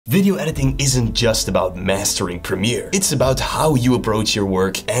Video editing isn't just about mastering Premiere, it's about how you approach your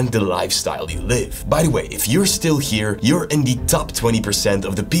work and the lifestyle you live. By the way, if you're still here, you're in the top 20%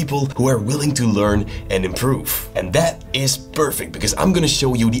 of the people who are willing to learn and improve. And that is perfect because I'm gonna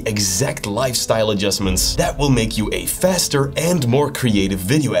show you the exact lifestyle adjustments that will make you a faster and more creative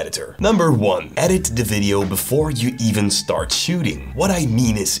video editor. Number 1. Edit the video before you even start shooting. What I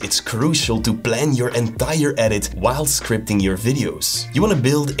mean is, it's crucial to plan your entire edit while scripting your videos. You wanna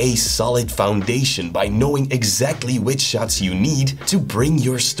build a solid foundation by knowing exactly which shots you need to bring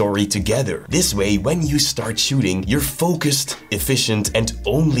your story together. This way, when you start shooting, you're focused, efficient, and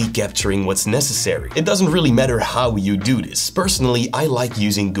only capturing what's necessary. It doesn't really matter how you do this. Personally, I like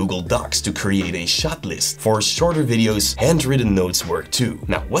using Google Docs to create a shot list. For shorter videos, handwritten notes work too.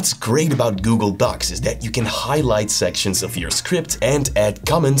 Now, what's great about Google Docs is that you can highlight sections of your script and add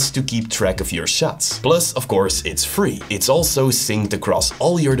comments to keep track of your shots. Plus, of course, it's free. It's also synced across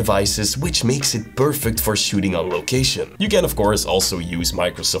all your devices, which makes it perfect for shooting on location. You can of course also use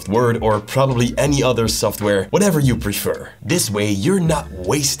Microsoft Word or probably any other software, whatever you prefer. This way you're not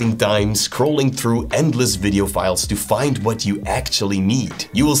wasting time scrolling through endless video files to find what you actually need.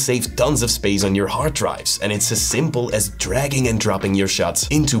 You will save tons of space on your hard drives, and it's as simple as dragging and dropping your shots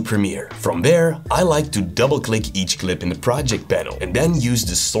into Premiere. From there, I like to double-click each clip in the project panel and then use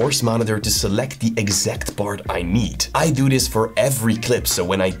the source monitor to select the exact part I need. I do this for every clip, so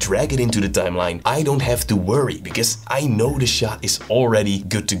when I drag it into the timeline, I don't have to worry because I know the shot is already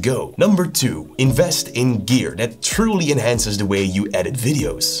good to go. Number 2. Invest in gear that truly enhances the way you edit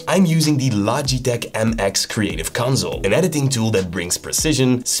videos. I'm using the Logitech MX Creative Console, an editing tool that brings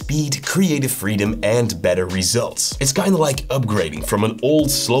precision, speed, creative freedom, and better results. It's kind of like upgrading from an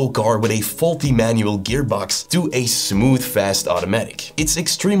old slow car with a faulty manual gearbox to a smooth, fast automatic. It's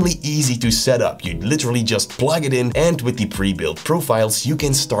extremely easy to set up. You literally just plug it in, and with the pre-built profiles, you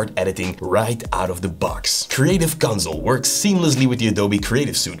can start editing right out of the box. Creative Console works seamlessly with the Adobe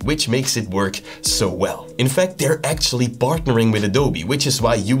Creative Suite, which makes it work so well. In fact, they're actually partnering with Adobe, which is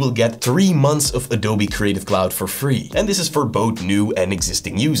why you will get 3 months of Adobe Creative Cloud for free. And this is for both new and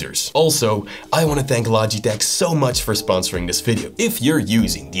existing users. Also, I want to thank Logitech so much for sponsoring this video. If you're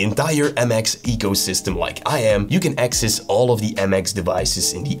using the entire MX ecosystem like I am, you can access all of the MX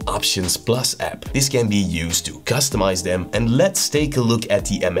devices in the Options Plus app. This can be used to customize them, and let's take a look at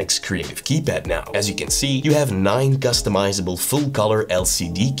the MX Creative keypad now. As you can see, you have 9 customizable full-color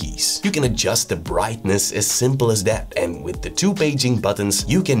LCD keys. You can adjust the brightness as simple as that, and with the 2 paging buttons,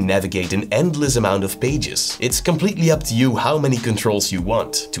 you can navigate an endless amount of pages. It's completely up to you how many controls you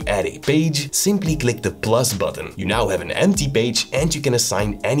want. To add a page, simply click the plus button. You now have an empty page, and you can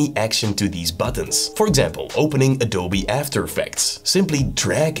assign any action to these buttons. For example, opening Adobe After Effects. Simply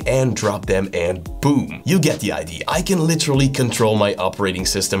drag and drop them and boom! You get the idea. I can literally control my operating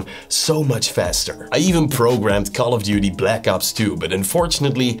system so much faster. I even programmed Call of Duty Black Ops 2, but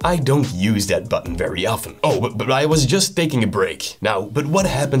unfortunately, I don't use that button very often. Oh, but I was just taking a break. Now, but what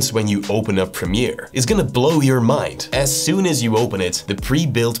happens when you open up Premiere? It's gonna blow your mind. As soon as you open it, the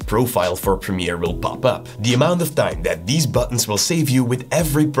pre-built profile for Premiere will pop up. The amount of time that these buttons will save you with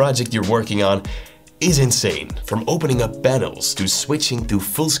every project you're working on is insane. From opening up panels to switching to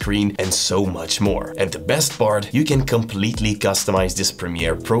full screen and so much more. And the best part, you can completely customize this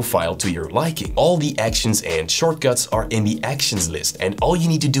Premiere profile to your liking. All the actions and shortcuts are in the actions list, and all you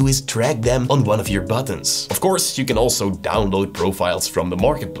need to do is drag them on one of your buttons. Of course, you can also download profiles from the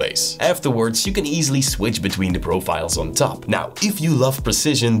marketplace. Afterwards, you can easily switch between the profiles on top. Now, if you love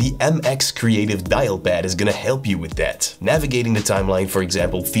precision, the MX Creative Dial Pad is gonna help you with that. Navigating the timeline, for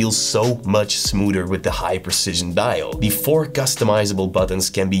example, feels so much smoother with the high precision dial. The 4 customizable buttons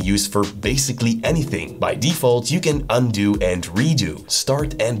can be used for basically anything. By default, you can undo and redo,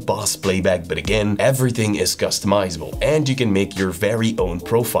 start and pause playback, but again, everything is customizable and you can make your very own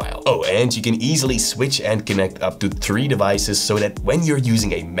profile. Oh, and you can easily switch and connect up to 3 devices so that when you're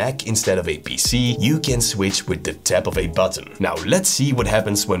using a Mac instead of a PC, you can switch with the tap of a button. Now, let's see what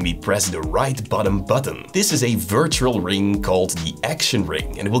happens when we press the right bottom button. This is a virtual ring called the Action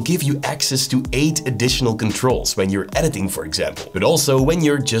Ring, and it will give you access to 8 additional controls when you're editing, for example, but also when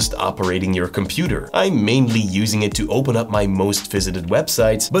you're just operating your computer. I'm mainly using it to open up my most visited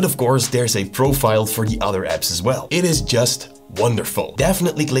websites, but of course there's a profile for the other apps as well. It is just Wonderful.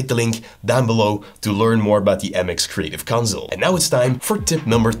 Definitely click the link down below to learn more about the MX Creative Console. And now it's time for tip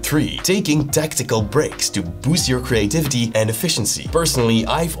number 3, taking tactical breaks to boost your creativity and efficiency. Personally,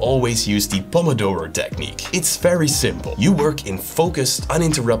 I've always used the Pomodoro technique. It's very simple. You work in focused,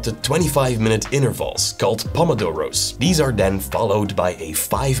 uninterrupted 25-minute intervals called Pomodoros. These are then followed by a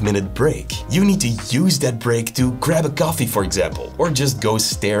 5-minute break. You need to use that break to grab a coffee, for example, or just go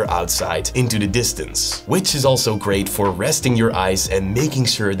stare outside into the distance, which is also great for resting your eyes and making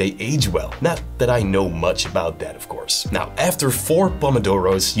sure they age well. Not that I know much about that, of course. Now, after 4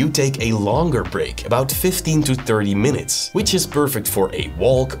 Pomodoros, you take a longer break, about 15 to 30 minutes, which is perfect for a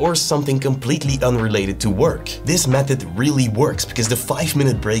walk or something completely unrelated to work. This method really works because the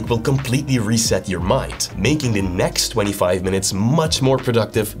 5-minute break will completely reset your mind, making the next 25 minutes much more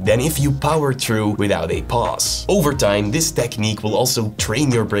productive than if you power through without a pause. Over time, this technique will also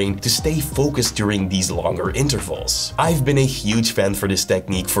train your brain to stay focused during these longer intervals. I've been a huge fan for this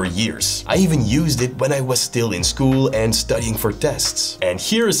technique for years. I even used it when I was still in school and studying for tests. And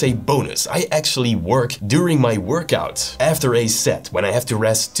here is a bonus. I actually work during my workout. After a set, when I have to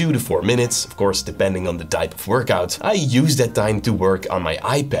rest 2 to 4 minutes, of course depending on the type of workout, I use that time to work on my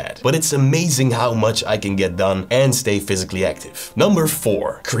iPad. But it's amazing how much I can get done and stay physically active. Number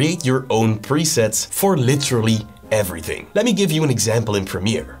 4, create your own presets for literally everything. Let me give you an example in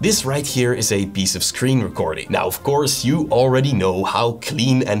Premiere. This right here is a piece of screen recording. Now, of course, you already know how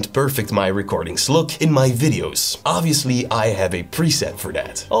clean and perfect my recordings look in my videos. Obviously, I have a preset for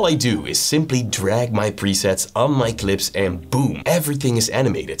that. All I do is simply drag my presets on my clips and boom, everything is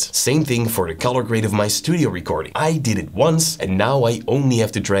animated. Same thing for the color grade of my studio recording. I did it once and now I only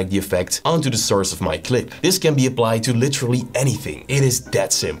have to drag the effect onto the source of my clip. This can be applied to literally anything. It is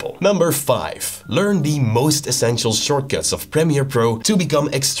that simple. Number 5, learn the most essential shortcuts of Premiere Pro to become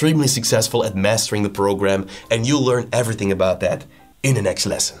extremely successful at mastering the program, and you'll learn everything about that in the next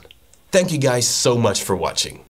lesson. Thank you guys so much for watching.